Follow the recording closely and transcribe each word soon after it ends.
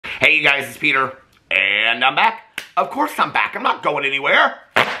Hey you guys, it's Peter, and I'm back. Of course I'm back, I'm not going anywhere.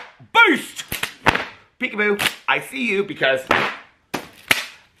 Boost! Peekaboo, I see you because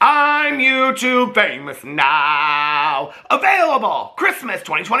I'm YouTube famous now. Available, Christmas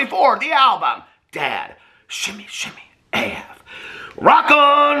 2024, the album. Dad, shimmy, shimmy, AF. Rock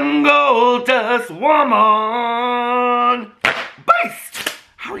on, gold dust woman. Boost!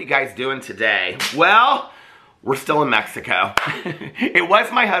 How are you guys doing today? Well, we're still in Mexico. It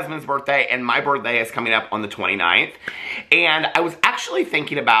was my husband's birthday, and my birthday is coming up on the 29th. And I was actually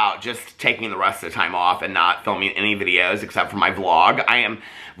thinking about just taking the rest of the time off and not filming any videos except for my vlog. I am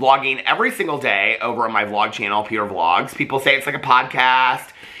vlogging every single day over on my vlog channel, Peter Vlogs. People say it's like a podcast.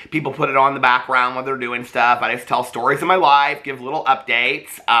 People put it on the background when they're doing stuff. I just tell stories of my life, give little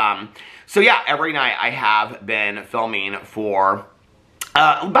updates. So yeah, every night I have been filming for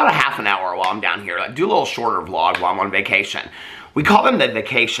about a half an hour while I'm down here. I do a little shorter vlog while I'm on vacation. We call them the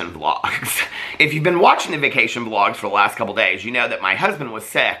vacation vlogs. If you've been watching the vacation vlogs for the last couple days, you know that my husband was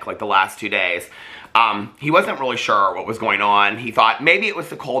sick like the last 2 days. He wasn't really sure what was going on. He thought maybe it was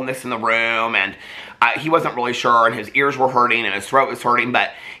the coldness in the room, and he wasn't really sure, and his ears were hurting and his throat was hurting,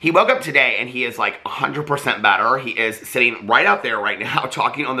 but he woke up today and he is like 100% better. He is sitting right out there right now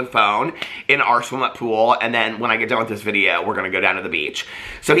talking on the phone in our swim-up pool, and then when I get done with this video, we're going to go down to the beach.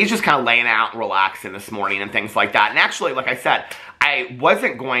 So he's just kind of laying out and relaxing this morning and things like that. And actually, like I said, I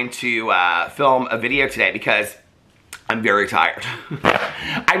wasn't going to film a video today because I'm very tired.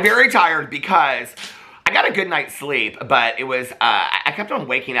 I'm very tired because I got a good night's sleep, but it was, I kept on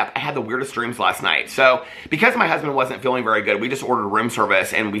waking up. I had the weirdest dreams last night. So because my husband wasn't feeling very good, we just ordered room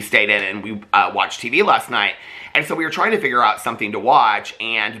service and we stayed in and we watched TV last night. And so we were trying to figure out something to watch,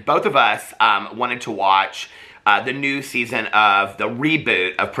 and both of us wanted to watch the new season of the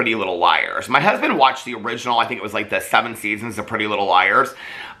reboot of Pretty Little Liars. My husband watched the original. I think it was like the 7 seasons of Pretty Little Liars.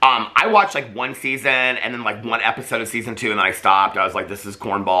 I watched like 1 season and then like 1 episode of season 2, and then I stopped. I was like, this is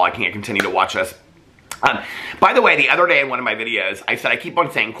cornball. I can't continue to watch this. By the way, the other day in one of my videos, I said I keep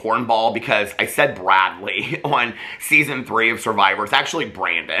on saying cornball because I said Bradley on season 3 of Survivor. It's actually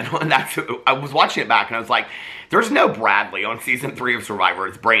Brandon. And that's who, I was watching it back and I was like, there's no Bradley on season 3 of Survivor.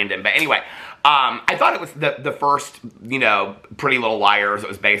 It's Brandon. But anyway, I thought it was the first, you know, Pretty Little Liars that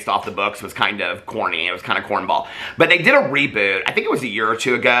was based off the books was kind of corny. It was kind of cornball. But they did a reboot, I think it was a year or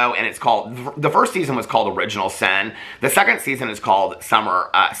 2 ago, and it's called, the first season was called Original Sin. The second season is called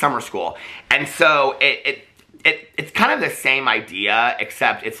Summer School. And so it's kind of the same idea,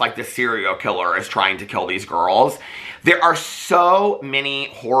 except it's like the serial killer is trying to kill these girls. There are so many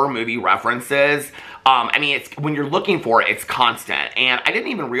horror movie references. I mean, it's when you're looking for it, it's constant. And I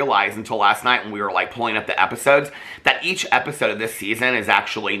didn't even realize until last night when we were like pulling up the episodes that each episode of this season is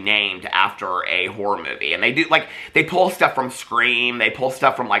actually named after a horror movie. And they do, like, they pull stuff from Scream, they pull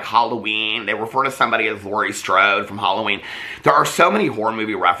stuff from like Halloween, they refer to somebody as Laurie Strode from Halloween. There are so many horror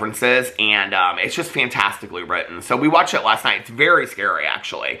movie references, and it's just fantastically written. So we watched it last night. It's very scary,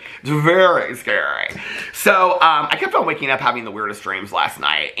 actually. It's very scary. So I kept on waking up having the weirdest dreams last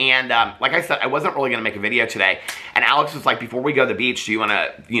night. And like I said, I wasn't really going to make a video today, and Alex was like, before we go to the beach, do you want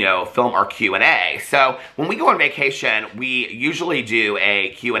to, you know, film our Q&A? So when we go on vacation, we usually do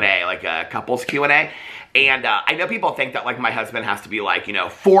a Q&A, like a couples Q&A. And I know people think that like my husband has to be like, you know,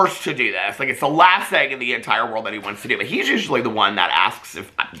 forced to do this. Like it's the last thing in the entire world that he wants to do. But he's usually the one that asks if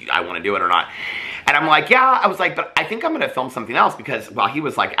I want to do it or not. And I'm like, yeah. I was like, but I think I'm going to film something else because while he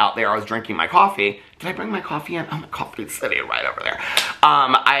was like out there, I was drinking my coffee. Did I bring my coffee in? Oh, my coffee's sitting right over there.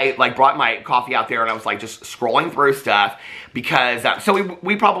 I like brought my coffee out there and I was like just scrolling through stuff because, so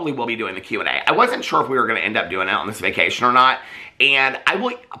we probably will be doing the Q&A. I wasn't sure if we were going to end up doing it on this vacation or not. And I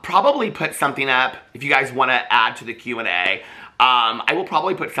will probably put something up, if you guys want to add to the Q&A, I will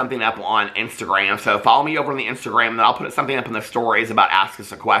probably put something up on Instagram. So follow me over on the Instagram, and then I'll put something up in the stories about Ask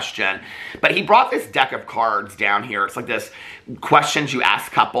Us a Question. But he brought this deck of cards down here. It's like this questions you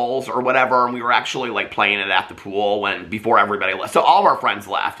ask couples or whatever, and we were actually like playing it at the pool before everybody left. So all of our friends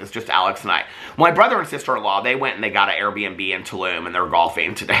left. It's just Alex and I. My brother and sister-in-law, they went and they got an Airbnb in Tulum, and they're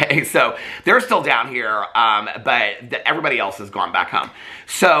golfing today. So they're still down here, but everybody else has gone back home.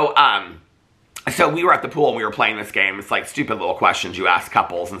 So we were at the pool and we were playing this game. It's like stupid little questions you ask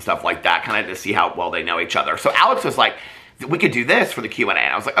couples and stuff like that, kind of to see how well they know each other. So Alex was like, we could do this for the Q&A.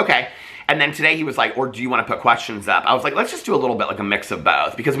 And I was like, okay. And then today he was like, or do you want to put questions up? I was like, let's just do a little bit like a mix of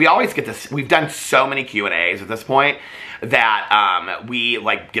both, because we always get this, we've done so many Q&As at this point that we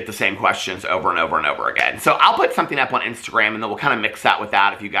like get the same questions over and over and over again. So I'll put something up on Instagram and then we'll kind of mix that with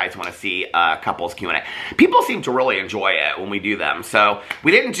that if you guys want to see couples Q&A. People seem to really enjoy it when we do them. So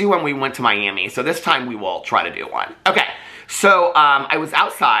we didn't do when we went to Miami, so this time we will try to do one. Okay. So I was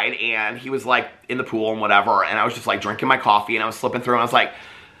outside and he was like in the pool and whatever, and I was just like drinking my coffee and I was slipping through and I was like,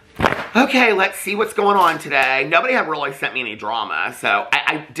 okay, let's see what's going on today. Nobody had really sent me any drama. So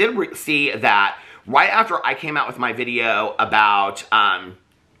I did see that right after I came out with my video about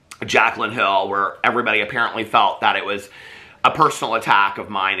Jaclyn Hill, where everybody apparently felt that it was a personal attack of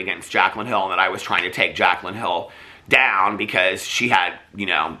mine against Jaclyn Hill and that I was trying to take Jaclyn Hill down because she had, you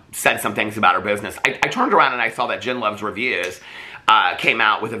know, said some things about her business. I turned around and I saw that Jen Loves Reviews came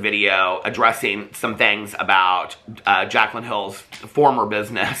out with a video addressing some things about Jaclyn Hill's former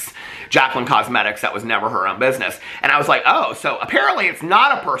business, Jaclyn Cosmetics, that was never her own business. And I was like, oh, so apparently it's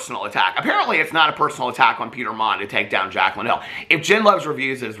not a personal attack. Apparently it's not a personal attack on Peter Monn to take down Jaclyn Hill. If Jen Loves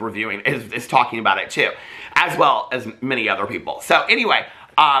Reviews is talking about it too, as well as many other people. So anyway,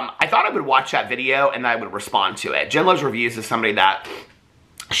 I thought I would watch that video and I would respond to it. Jen Loves Reviews is somebody that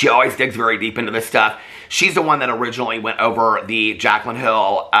she always digs very deep into this stuff. She's the one that originally went over the Jaclyn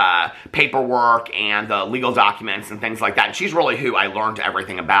Hill paperwork and the legal documents and things like that. And she's really who I learned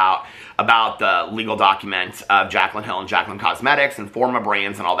everything about the legal documents of Jaclyn Hill and Jaclyn Cosmetics and Forma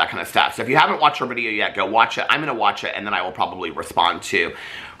Brands and all that kind of stuff. So if you haven't watched her video yet, go watch it. I'm going to watch it and then I will probably respond to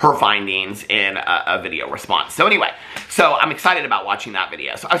her findings in a video response. So anyway, so I'm excited about watching that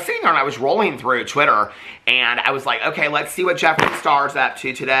video. So I was sitting there and I was rolling through Twitter and I was like, okay, let's see what Jeffree Star's up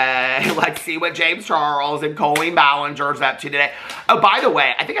to today. Let's see what James Charles and Colleen Ballinger's up to today. Oh, by the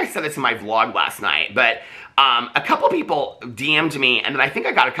way, I think I said this in my vlog last night, but a couple people DM'd me, and then I think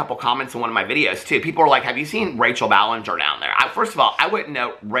I got a couple comments in one of my videos too. People were like, have you seen Rachel Ballinger down there? First of all, I wouldn't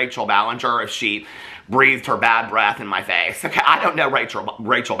know Rachel Ballinger if she breathed her bad breath in my face. Okay, I don't know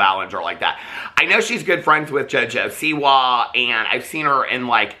Rachel Ballinger like that. I know she's good friends with JoJo Siwa, and I've seen her in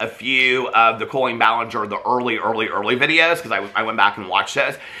like a few of the Colleen Ballinger, the early videos, because I went back and watched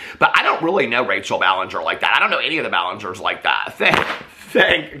those. But I don't really know Rachel Ballinger like that. I don't know any of the Ballingers like that.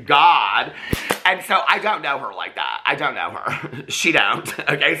 Thank God. And so I don't know her like that. I don't know her. She don't.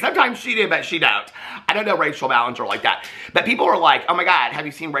 Okay, sometimes she do, but she don't. I don't know Rachel Ballinger like that. But people are like, oh my God, have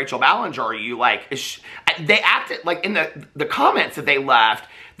you seen Rachel Ballinger? Are you like, they acted like in the comments that they left,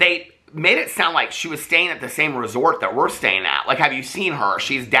 they made it sound like she was staying at the same resort that we're staying at. Like, have you seen her?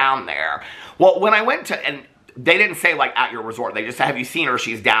 She's down there. Well, when I went to, and they didn't say like at your resort, they just said, have you seen her?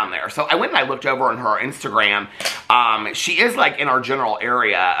 She's down there. So I went and I looked over on her Instagram. She is like in our general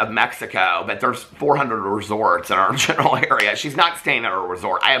area of Mexico, but there's 400 resorts in our general area. She's not staying at a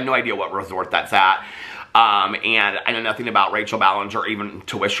resort. I have no idea what resort that's at. And I know nothing about Rachel Ballinger even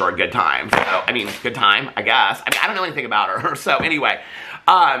to wish her a good time. So, I mean, good time, I guess. I mean, I don't know anything about her. So anyway,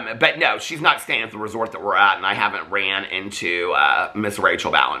 but no, she's not staying at the resort that we're at, and I haven't ran into Miss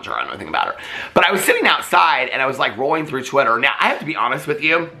Rachel Ballinger. I don't know anything about her. But I was sitting outside, and I was like rolling through Twitter. Now, I have to be honest with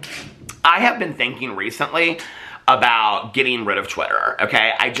you. I have been thinking recently about getting rid of Twitter,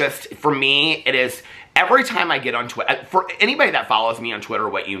 okay? For me, it is, every time I get on Twitter, for anybody that follows me on Twitter,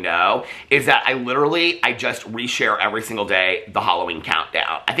 what you know is that I just reshare every single day the Halloween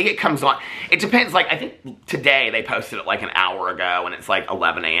countdown. I think it comes on, it depends, like I think today they posted it like an hour ago and it's like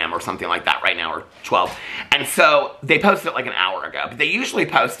 11 a.m. or something like that right now, or 12. And so they posted it like an hour ago, but they usually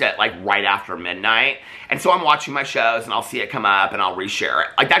post it like right after midnight. And so I'm watching my shows and I'll see it come up and I'll reshare it.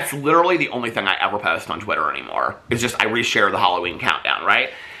 Like that's literally the only thing I ever post on Twitter anymore. It's just I reshare the Halloween countdown,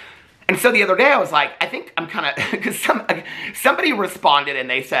 right? And so the other day I was like, I think I'm kind of, because somebody responded and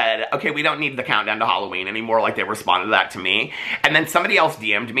they said, okay, we don't need the countdown to Halloween anymore. Like they responded to that to me. And then somebody else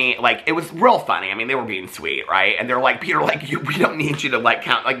DM'd me, like it was real funny. I mean, they were being sweet, right? And they're like, Peter, like we don't need you to like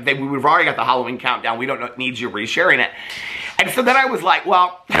count, like we've already got the Halloween countdown. We don't need you resharing it. And so then I was like,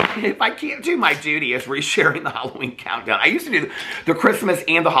 well, if I can't do my duty as resharing the Halloween countdown, I used to do the Christmas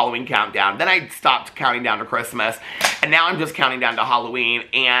and the Halloween countdown. Then I stopped counting down to Christmas. And now I'm just counting down to Halloween.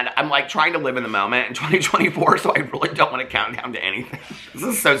 And I'm like trying to live in the moment in 2024. So I really don't want to count down to anything. This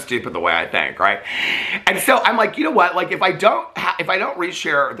is so stupid the way I think, right? And so I'm like, you know what? Like if I don't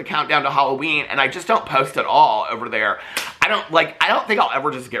reshare the countdown to Halloween and I just don't post at all over there, I don't think I'll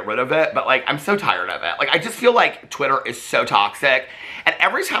ever just get rid of it, but like, I'm so tired of it. Like, I just feel like Twitter is so toxic. And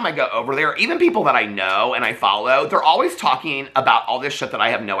every time I go over there, even people that I know and I follow, they're always talking about all this shit that I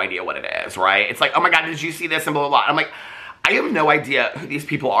have no idea what it is, right? It's like, oh my God, did you see this? And blah, blah, blah. I'm like, I have no idea who these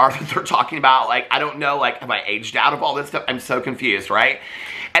people are that they're talking about. Like, I don't know, like, have I aged out of all this stuff? I'm so confused, right?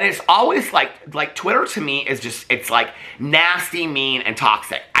 And it's always like Twitter to me is just, it's like nasty, mean, and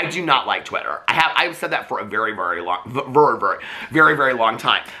toxic. I do not like Twitter. I've said that for a very, very long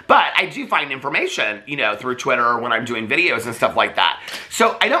time. But I do find information, you know, through Twitter when I'm doing videos and stuff like that.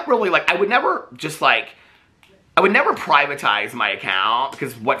 So I don't really I would never just like I would never privatize my account,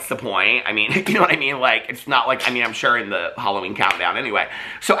 because what's the point? I mean, you know what I mean? Like, it's not like, I mean, I'm sharing the Halloween countdown anyway.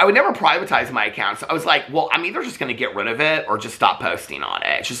 So I would never privatize my account. So I was like, well, I'm either just going to get rid of it or just stop posting on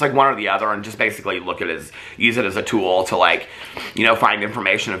it. It's just like one or the other, and just basically look at it as, use it as a tool to, like, you know, find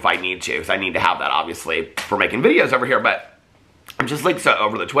information if I need to. Because I need to have that, obviously, for making videos over here. But I'm just, like, so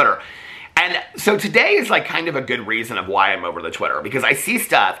over the Twitter. And so today is like kind of a good reason of why I'm over the Twitter, because I see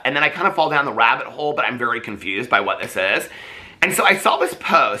stuff and then I kind of fall down the rabbit hole, but I'm very confused by what this is. And so I saw this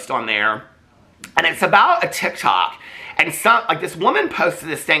post on there, and it's about a TikTok, and this woman posted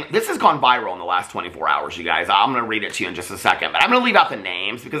this thing. This has gone viral in the last 24 hours, you guys. I'm going to read it to you in just a second, but I'm going to leave out the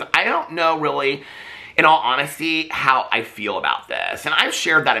names because I don't know really, in all honesty, how I feel about this. And I've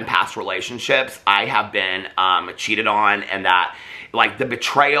shared that in past relationships I have been cheated on, and that, like, the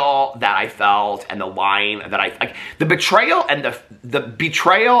betrayal that I felt and the lying that like, the betrayal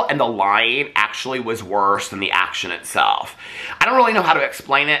and the lying actually was worse than the action itself. I don't really know how to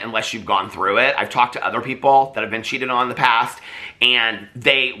explain it unless you've gone through it. I've talked to other people that have been cheated on in the past, and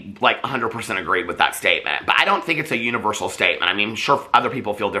they, like, 100% agreed with that statement. But I don't think it's a universal statement. I mean, sure, other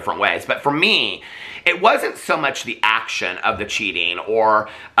people feel different ways. But for me, it wasn't so much the action of the cheating or,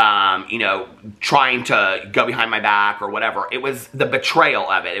 you know, trying to go behind my back or whatever. It was the betrayal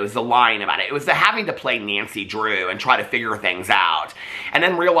of it. It was the lying about it. It was the having to play Nancy Drew and try to figure things out. And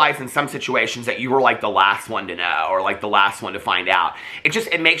then realize in some situations that you were, like, the last one to know, or, like, the last one to find out.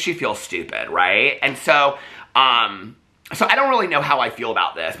 It makes you feel stupid, right? And so, so I don't really know how I feel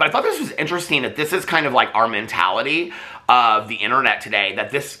about this, but I thought this was interesting that this is kind of like our mentality of the internet today,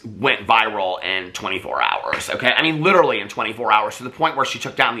 that this went viral in 24 hours, okay? I mean, literally in 24 hours, to the point where she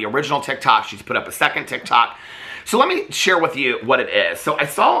took down the original TikTok. She's put up a second TikTok. So let me share with you what it is. So I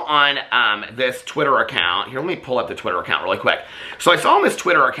saw on this Twitter account, here, let me pull up the Twitter account really quick. So I saw on this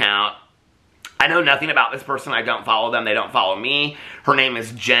Twitter account, I know nothing about this person. I don't follow them. They don't follow me. Her name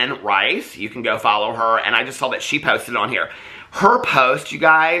is Jen Rice. You can go follow her. And I just saw that she posted on here. Her post, you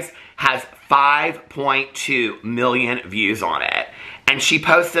guys, has 5.2 million views on it. And she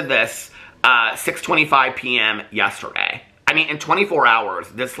posted this 6:25 p.m. yesterday. I mean, in 24 hours,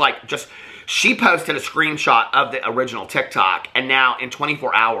 this, like, just, she posted a screenshot of the original TikTok. And now in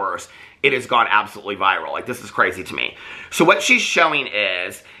 24 hours, it has gone absolutely viral. Like, this is crazy to me. So what she's showing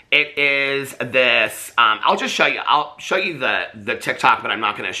is, it is this, I'll show you the TikTok, but I'm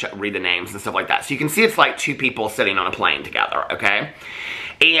not going to read the names and stuff like that. So you can see it's like two people sitting on a plane together, okay?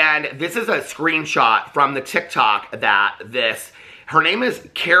 And this is a screenshot from the TikTok that her name is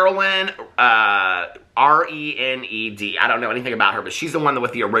Carolyn, R-E-N-E-D. I don't know anything about her, but she's the one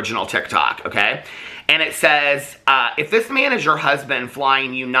with the original TikTok, okay? And it says, if this man is your husband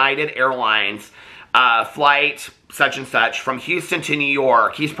flying United Airlines flight such and such from Houston to New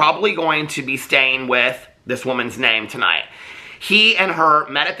York, he's probably going to be staying with this woman's name tonight. He and her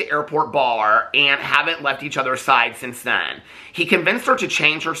met at the airport bar and haven't left each other's side since then. He convinced her to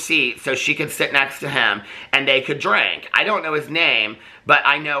change her seat so she could sit next to him and they could drink. I don't know his name, but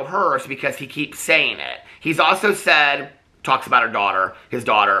I know hers because he keeps saying it. He's also said, talks about his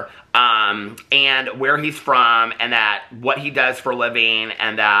daughter, and where he's from, and that what he does for a living,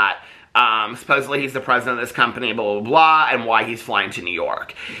 and that supposedly he's the president of this company, blah, blah, blah, and why he's flying to New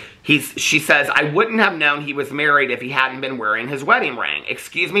York. She says, I wouldn't have known he was married if he hadn't been wearing his wedding ring.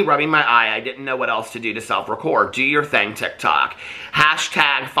 Excuse me rubbing my eye. I didn't know what else to do to self-record. Do your thing, TikTok.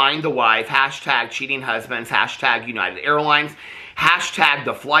 Hashtag find the wife. Hashtag cheating husbands. Hashtag United Airlines. Hashtag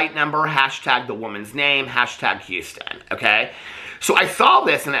the flight number. Hashtag the woman's name. Hashtag Houston. Okay? So I saw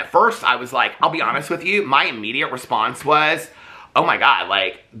this, and at first I was like, I'll be honest with you, my immediate response was, oh my God,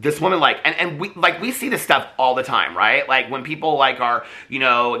 like, this woman, like, and we see this stuff all the time, right? Like, when people, like, are, you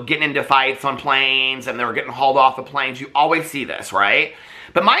know, getting into fights on planes and they're getting hauled off the planes, you always see this, right?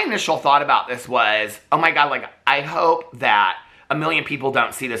 But my initial thought about this was, oh my God, like, I hope that a million people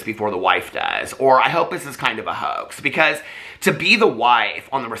don't see this before the wife does. Or I hope this is kind of a hoax. Because to be the wife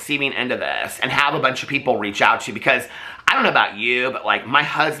on the receiving end of this and have a bunch of people reach out to you, because I don't know about you, but like my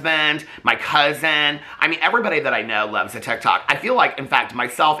husband, my cousin, I mean, everybody that I know loves a TikTok. I feel like, in fact,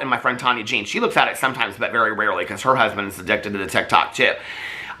 myself and my friend Tanya Jean, she looks at it sometimes, but very rarely, because her husband is addicted to the TikTok too.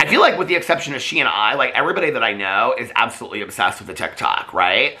 I feel like with the exception of she and I, like everybody that I know is absolutely obsessed with the TikTok,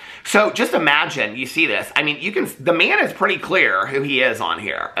 right? So just imagine you see this. I mean, the man is pretty clear who he is on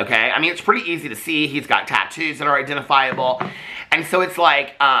here, okay? I mean, it's pretty easy to see. He's got tattoos that are identifiable. And so it's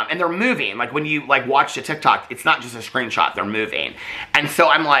like, and they're moving. Like when you like watch the TikTok, it's not just a screenshot, they're moving. And so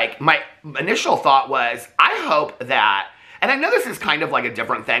I'm like, my initial thought was, I hope that, and I know this is kind of like a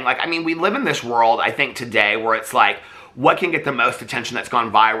different thing. Like, I mean, we live in this world, I think today, where it's like, what can get the most attention that's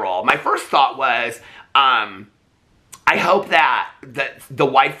gone viral? My first thought was, I hope that the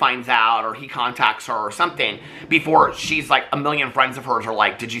wife finds out or he contacts her or something before she's like, a million friends of hers are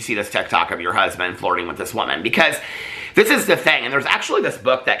like, did you see this TikTok of your husband flirting with this woman? Because this is the thing, and there's actually this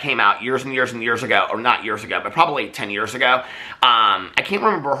book that came out years and years and years ago, or not years ago, but probably 10 years ago. I can't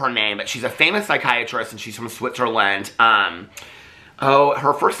remember her name, but she's a famous psychiatrist, and she's from Switzerland.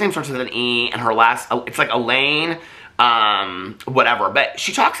 Her first name starts with an E, and her last, it's like Elaine, whatever. But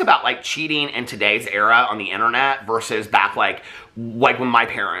she talks about like cheating in today's era on the internet versus back like when my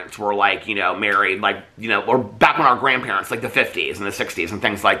parents were like, you know, married, like, you know, or back when our grandparents, like the 50s and the 60s and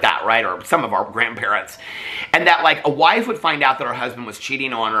things like that, right? Or some of our grandparents. And that like a wife would find out that her husband was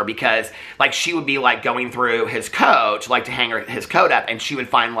cheating on her because like she would be like going through his coat, like to hang his coat up, and she would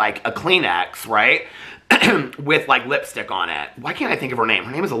find like a Kleenex, right? with like lipstick on it. Why can't I think of her name?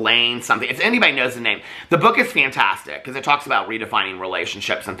 Her name is Elaine something. If anybody knows the name. The book is fantastic because it talks about redefining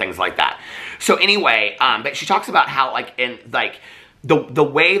relationships and things like that. So anyway, but she talks about how like in like the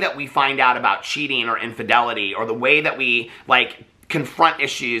way that we find out about cheating or infidelity, or the way that we like confront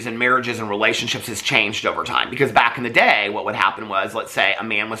issues in marriages and relationships has changed over time. Because back in the day, what would happen was, let's say a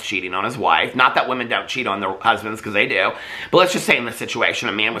man was cheating on his wife. Not that women don't cheat on their husbands, because they do. But let's just say in this situation,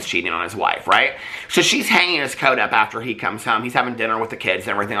 a man was cheating on his wife, right? So she's hanging his coat up after he comes home. He's having dinner with the kids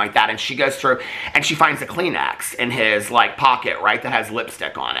and everything like that. And she goes through and she finds a Kleenex in his like pocket, right? That has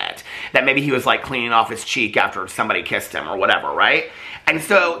lipstick on it. That maybe he was like cleaning off his cheek after somebody kissed him or whatever, right? And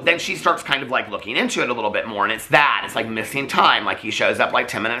so then she starts kind of like looking into it a little bit more, and it's that. It's like missing time. Like he shows up like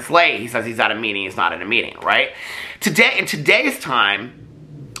 10 minutes late. He says he's at a meeting. He's not at a meeting, right? Today, in today's time,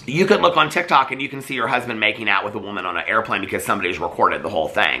 you can look on TikTok and you can see your husband making out with a woman on an airplane because somebody's recorded the whole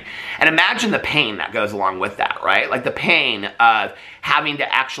thing. And imagine the pain that goes along with that, right? Like the pain of having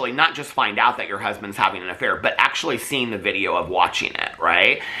to actually not just find out that your husband's having an affair, but actually seeing the video of watching it,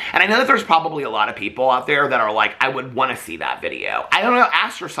 right? And I know that there's probably a lot of people out there that are like, I would want to see that video. I don't know,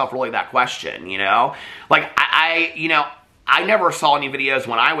 ask yourself really that question, you know? Like, you know, I never saw any videos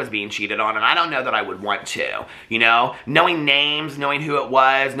when I was being cheated on, and I don't know that I would want to, you know? Knowing names, knowing who it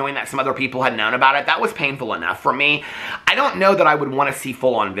was, knowing that some other people had known about it, that was painful enough for me. I don't know that I would want to see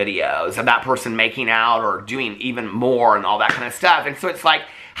full-on videos of that person making out or doing even more and all that kind of stuff. And so it's like,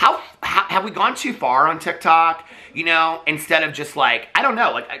 how have we gone too far on TikTok? You know, instead of just like, I don't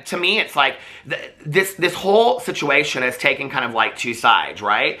know, like to me it's like this whole situation has taken kind of like two sides,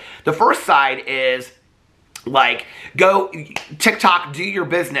 right? The first side is like, go TikTok, do your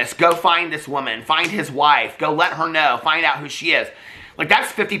business, go find this woman, find his wife, go let her know, find out who she is. Like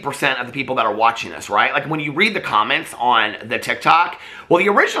that's 50% of the people that are watching this, right? Like when you read the comments on the TikTok, well, the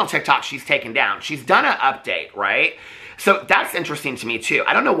original TikTok she's taken down. She's done an update, right? So that's interesting to me too.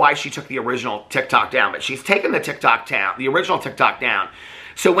 I don't know why she took the original TikTok down, but she's taken the TikTok down, the original TikTok down.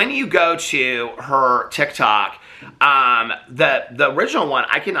 So when you go to her TikTok, the original one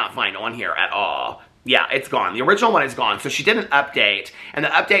I cannot find on here at all. Yeah, it's gone. The original one is gone. So she did an update, and the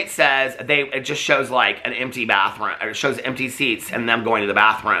update says it just shows like an empty bathroom. It shows empty seats and them going to the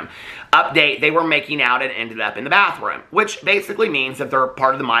bathroom. Update, they were making out and ended up in the bathroom, which basically means that they're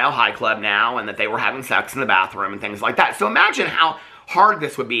part of the Mile High Club now and that they were having sex in the bathroom and things like that. So imagine how hard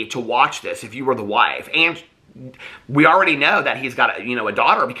this would be to watch this if you were the wife. And we already know that he's got a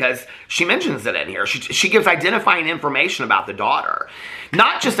daughter because she mentions it in here. She gives identifying information about the daughter.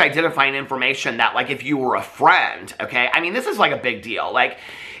 Not just identifying information that like if you were a friend, okay? I mean, this is like a big deal. Like,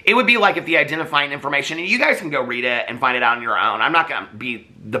 it would be like if the identifying information, and you guys can go read it and find it out on your own. I'm not going to be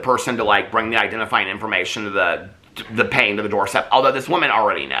the person to like bring the identifying information to the pane to the doorstep, although this woman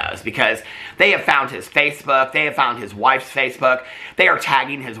already knows because they have found his Facebook, they have found his wife's Facebook, they are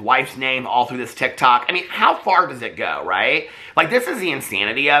tagging his wife's name all through this TikTok. I mean, how far does it go, right? Like, this is the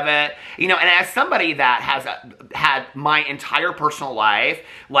insanity of it, you know, and as somebody that has had my entire personal life,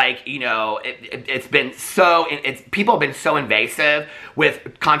 like, you know, people have been so invasive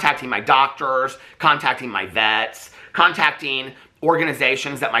with contacting my doctors, contacting my vets, contacting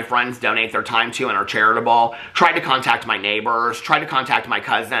organizations that my friends donate their time to and are charitable, tried to contact my neighbors, tried to contact my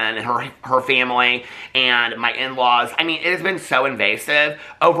cousin and her family and my in-laws. I mean, it has been so invasive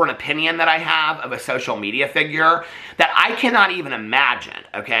over an opinion that I have of a social media figure that I cannot even imagine,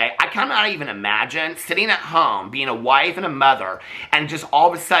 okay? I cannot even imagine sitting at home, being a wife and a mother, and just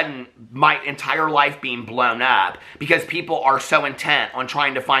all of a sudden my entire life being blown up because people are so intent on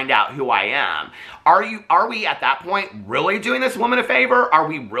trying to find out who I am. Are we at that point really doing this woman a favor? Are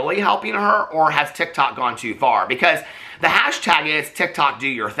we really helping her? Or has TikTok gone too far? Because the hashtag is TikTok do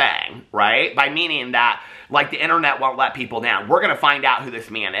your thing, right? By meaning that like the internet won't let people down. We're going to find out who this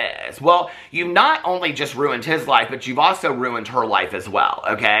man is. Well, you've not only just ruined his life, but you've also ruined her life as well,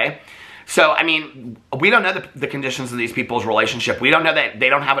 okay? So, I mean, we don't know the conditions of these people's relationship. We don't know that they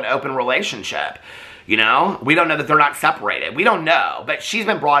don't have an open relationship. You know, we don't know that they're not separated. We don't know, but she's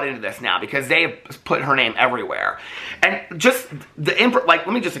been brought into this now because they have put her name everywhere. And just let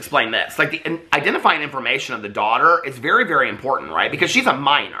me just explain this. Like, the identifying information of the daughter is very, very important, right? Because she's a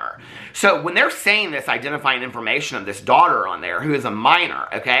minor. So when they're saying this identifying information of this daughter on there, who is a minor,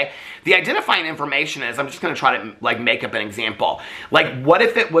 okay? The identifying information is, I'm just going to try to, like, make up an example. Like, what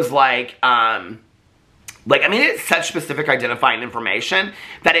if it was like, I mean, it's such specific identifying information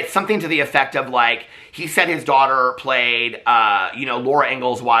that it's something to the effect of, like, he said his daughter played, you know, Laura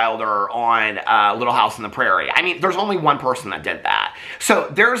Ingalls Wilder on Little House on the Prairie. I mean, there's only one person that did that. So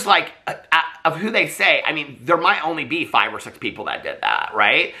there's, like, of who they say, I mean, there might only be 5 or 6 people that did that,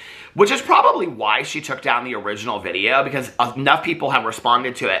 right? Which is probably why she took down the original video, because enough people have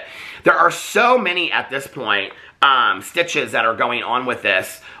responded to it. There are so many, at this point, stitches that are going on with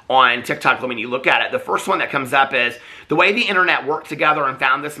this on TikTok. When you look at it, the first one that comes up is the way the internet worked together and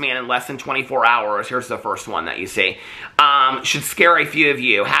found this man in less than 24 hours. Here's the first one that you see. Should scare a few of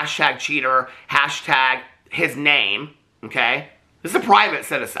you. Hashtag cheater. Hashtag his name. Okay? This is a private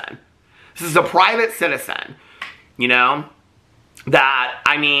citizen. This is a private citizen. You know? That,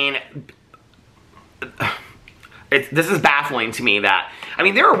 I mean, this is baffling to me that, I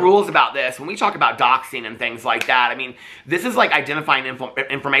mean, there are rules about this. When we talk about doxing and things like that, I mean, this is like identifying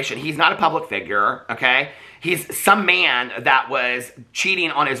information. He's not a public figure, okay? He's some man that was cheating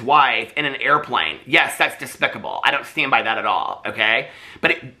on his wife in an airplane. Yes, that's despicable. I don't stand by that at all, okay?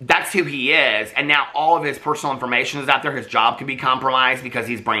 But that's who he is, and now all of his personal information is out there. His job could be compromised because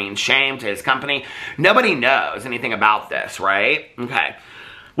he's bringing shame to his company. Nobody knows anything about this, right? Okay.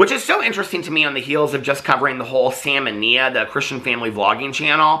 Which is so interesting to me on the heels of just covering the whole Sam and Nia, the Christian family vlogging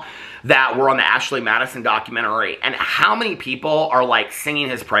channel, that were on the Ashley Madison documentary. And how many people are, like, singing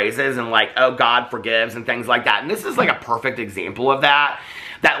his praises and, like, oh, God forgives and things like that. And this is, like, a perfect example of that.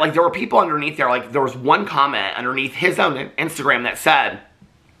 That, like, there were people underneath there, like, there was one comment underneath his own Instagram that said,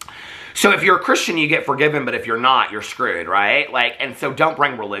 so if you're a Christian, you get forgiven, but if you're not, you're screwed, right? Like, and so don't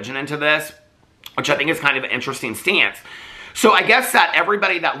bring religion into this, which I think is kind of an interesting stance. So I guess that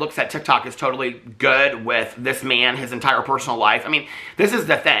everybody that looks at TikTok is totally good with this man, his entire personal life. I mean, this is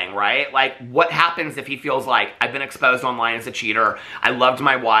the thing, right? Like, what happens if he feels like, I've been exposed online as a cheater, I loved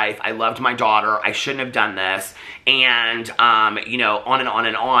my wife, I loved my daughter, I shouldn't have done this, and, you know, on and on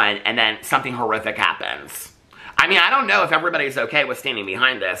and on, and then something horrific happens. I mean, I don't know if everybody's okay with standing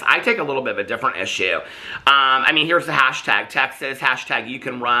behind this. I take a little bit of a different issue. I mean, here's the hashtag. Texas, hashtag you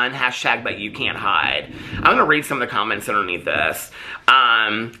can run, hashtag but you can't hide. I'm going to read some of the comments underneath this.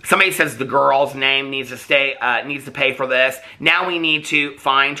 Somebody says the girl's name needs to pay for this. Now we need to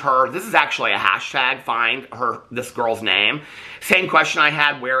find her. This is actually a hashtag, find her, this girl's name. Same question I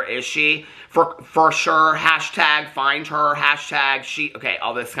had, where is she? For sure, hashtag find her, hashtag she, okay,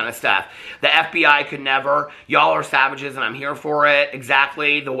 all this kind of stuff. The FBI could never, y'all are savages and I'm here for it.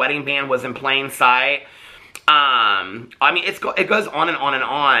 Exactly, the wedding band was in plain sight. I mean, it goes on and on and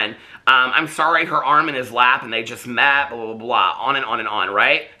on. I'm sorry, her arm in his lap and they just met, blah, blah, blah, on and on and on,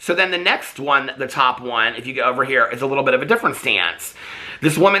 right? So then the next one, the top one, if you go over here, is a little bit of a different stance.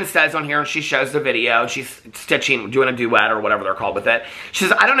 This woman says on here, and she shows the video, she's stitching, doing a duet or whatever they're called with it. She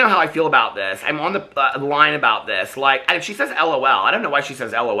says, I don't know how I feel about this. I'm on the line about this. Like, and she says LOL. I don't know why she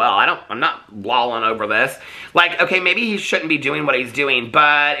says LOL. I'm not lolling over this. Like, okay, maybe he shouldn't be doing what he's doing,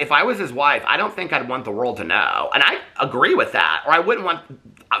 but if I was his wife, I don't think I'd want the world to know. And I agree with that, or I wouldn't want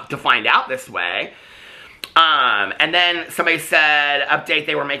to find out this way. And then somebody said, update,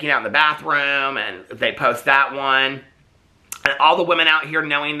 they were making out in the bathroom, and they post that one. And all the women out here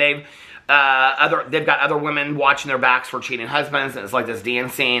knowing they've got other women watching their backs for cheating husbands, and it's like this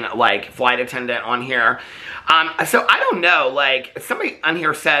dancing, like, flight attendant on here. So I don't know, like, somebody on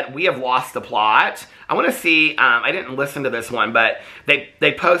here said, we have lost the plot. I want to see, I didn't listen to this one, but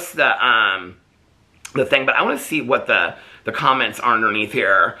they post the thing, but I want to see what the comments are underneath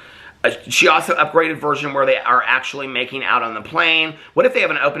here. She also upgraded version where they are actually making out on the plane. What if they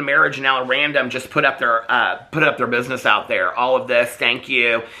have an open marriage and now a random just put up their business out there? All of this, thank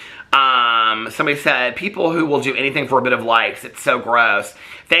you. Somebody said, people who will do anything for a bit of likes. It's so gross.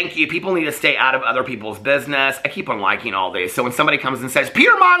 Thank you. People need to stay out of other people's business. I keep on liking all these. So when somebody comes and says,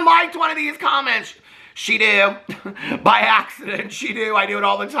 Peter Monn liked one of these comments, she do. By accident, she do. I do it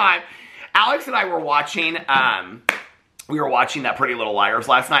all the time. Alex and I were watching, we were watching that Pretty Little Liars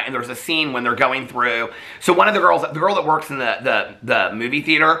last night, and there's a scene when they're going through. So one of the girls, the girl that works in the movie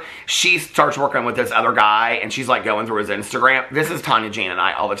theater, she starts working with this other guy, and she's like going through his Instagram. This is Tanya Jean and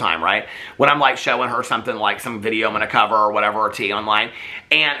I all the time, right? When I'm like showing her something like some video I'm gonna cover or whatever, or tea online,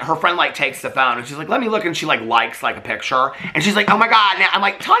 and her friend like takes the phone and she's like, let me look, and she like likes like a picture, and she's like, oh my God, now I'm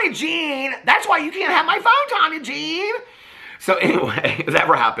like, Tanya Jean, that's why you can't have my phone, Tanya Jean. So anyway, has that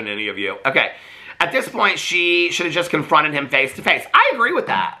ever happened to any of you? Okay. At this point, she should have just confronted him face to face. I agree with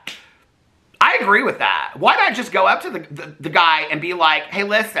that. I agree with that. Why not just go up to the guy and be like, hey,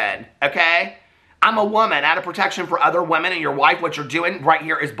 listen, okay? I'm a woman out of protection for other women, and your wife, what you're doing right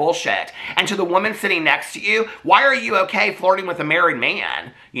here is bullshit. And to the woman sitting next to you, why are you okay flirting with a married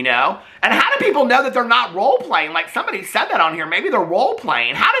man, you know? And how do people know that they're not role-playing? Like somebody said that on here. Maybe they're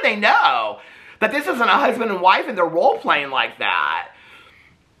role-playing. How do they know that this isn't a husband and wife and they're role-playing like that?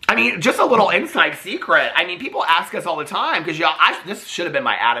 I mean, just a little inside secret. I mean, people ask us all the time, because y'all, this should have been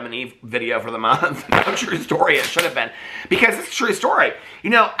my Adam and Eve video for the month. No, true story, it should have been. Because it's a true story. You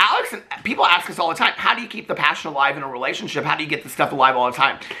know, Alex, and people ask us all the time, how do you keep the passion alive in a relationship? How do you get the stuff alive all the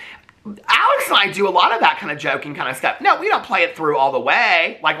time? Alex and I do a lot of that kind of joking kind of stuff. No, we don't play it through all the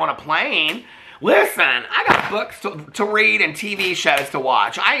way, like on a plane. Listen, I got books to read and TV shows to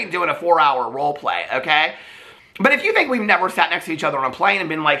watch. I ain't doing a 4-hour role play, okay? But if you think we've never sat next to each other on a plane and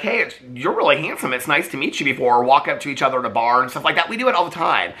been like, hey, you're really handsome, it's nice to meet you before, or walk up to each other at a bar and stuff like that, we do it all the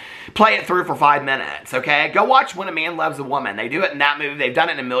time. Play it through for 5 minutes, okay? Go watch When a Man Loves a Woman. They do it in that movie. They've done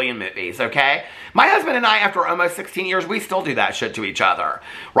it in a million movies, okay? My husband and I, after almost 16 years, we still do that shit to each other.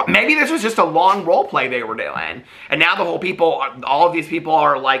 Maybe this was just a long role play they were doing. And now the whole people, all of these people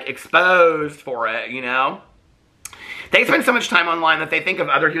are like exposed for it, you know? They spend so much time online that they think of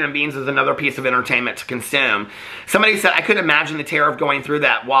other human beings as another piece of entertainment to consume. Somebody said, I couldn't imagine the terror of going through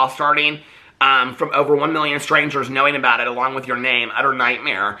that while starting from over 1 million strangers knowing about it along with your name. Utter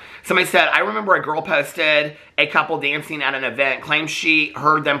nightmare. Somebody said, I remember a girl posted a couple dancing at an event, claimed she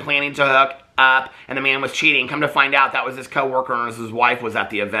heard them planning to hook up and the man was cheating. Come to find out that was his coworker and his wife was at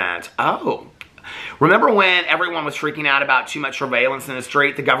the event. Oh. Remember when everyone was freaking out about too much surveillance in the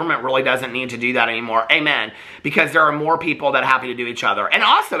street? The government really doesn't need to do that anymore. Amen. Because there are more people that are happy to do each other. And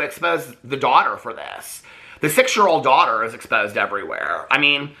also expose the daughter for this. The 6-year-old daughter is exposed everywhere. I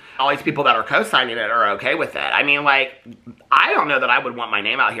mean, all these people that are co-signing it are okay with it. I mean, like, I don't know that I would want my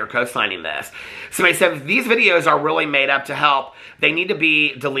name out here co-signing this. Somebody said, these videos are really made up to help. They need to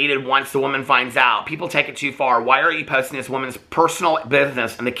be deleted once the woman finds out. People take it too far. Why are you posting this woman's personal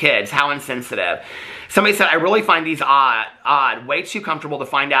business and the kids? How insensitive. Somebody said, I really find these odd. Way too comfortable to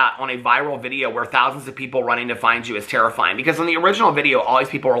find out on a viral video where thousands of people running to find you is terrifying. Because in the original video, all these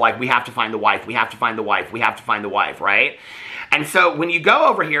people were like, we have to find the wife. We have to find the wife. We have to find the wife, right? And so when you go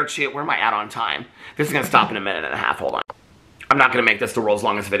over here to, where am I at on time? This is going to stop in a minute and a half. Hold on. I'm not going to make this the world's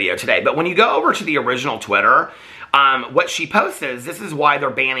longest video today. But when you go over to the original Twitter, what she posts is, this is why they're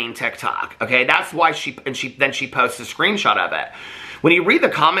banning TikTok. Okay, that's why then she posts a screenshot of it. When you read the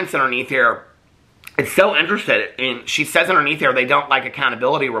comments underneath here, it's so interesting. She says underneath here, they don't like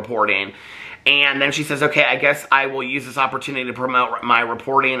accountability reporting. And then she says, okay, I guess I will use this opportunity to promote my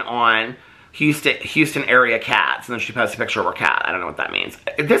reporting on Houston area cats. And then she posts a picture of her cat. I don't know what that means.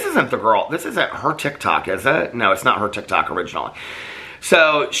 This isn't the girl. This isn't her TikTok, is it? No, it's not her TikTok originally.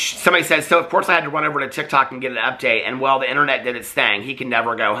 So somebody says, so of course I had to run over to TikTok and get an update. And well, the internet did its thing. He can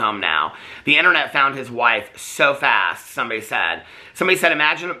never go home now. The internet found his wife so fast, somebody said. Somebody said,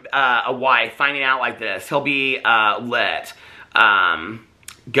 imagine a wife finding out like this. He'll be lit.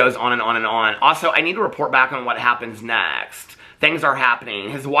 Goes on and on and on. Also, I need to report back on what happens next. Things are happening.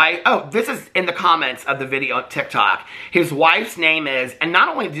 His wife, oh, this is in the comments of the video on TikTok. His wife's name is, and not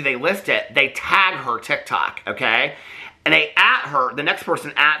only do they list it, they tag her TikTok, okay? And they at her, the next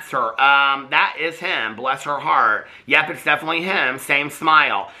person ats her, that is him, bless her heart. Yep, it's definitely him, same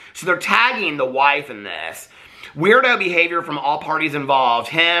smile. So they're tagging the wife in this. Weirdo behavior from all parties involved,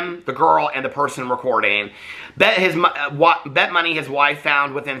 him, the girl, and the person recording. Bet money his wife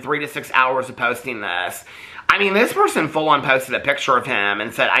found within 3 to 6 hours of posting this. I mean, this person full-on posted a picture of him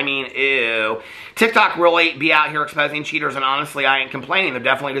and said, I mean, ew. TikTok really be out here exposing cheaters, and honestly, I ain't complaining. They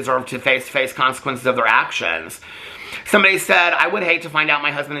definitely deserve to face consequences of their actions. Somebody said, I would hate to find out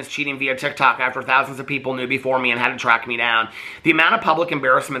my husband is cheating via TikTok after thousands of people knew before me and had to track me down. The amount of public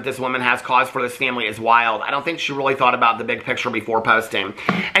embarrassment this woman has caused for this family is wild. I don't think she really thought about the big picture before posting.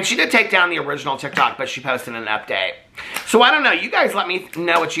 And she did take down the original TikTok, but she posted an update. So I don't know. You guys let me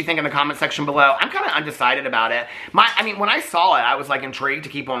know what you think in the comment section below. I'm kind of undecided about it. I mean, when I saw it, I was like intrigued to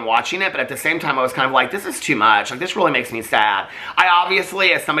keep on watching it, but at the same time, I was kind of like, this is too much. Like, this really makes me sad. I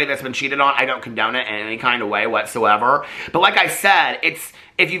obviously, as somebody that's been cheated on, I don't condone it in any kind of way whatsoever. whatever. But like I said,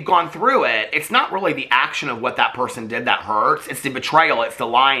 if you've gone through it, it's not really the action of what that person did that hurts. It's the betrayal, it's the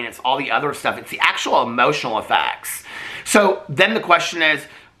lying, it's all the other stuff. It's the actual emotional effects. So then the question is,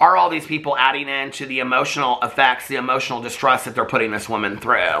 are all these people adding into the emotional effects, the emotional distress that they're putting this woman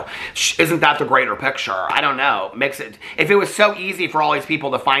through? Isn't that the greater picture? I don't know. If it was so easy for all these people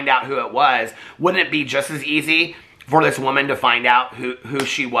to find out who it was, wouldn't it be just as easy for this woman to find out who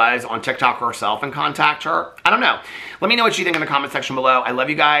she was on TikTok herself and contact her? I don't know. Let me know what you think in the comment section below. I love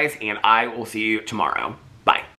you guys, and I will see you tomorrow.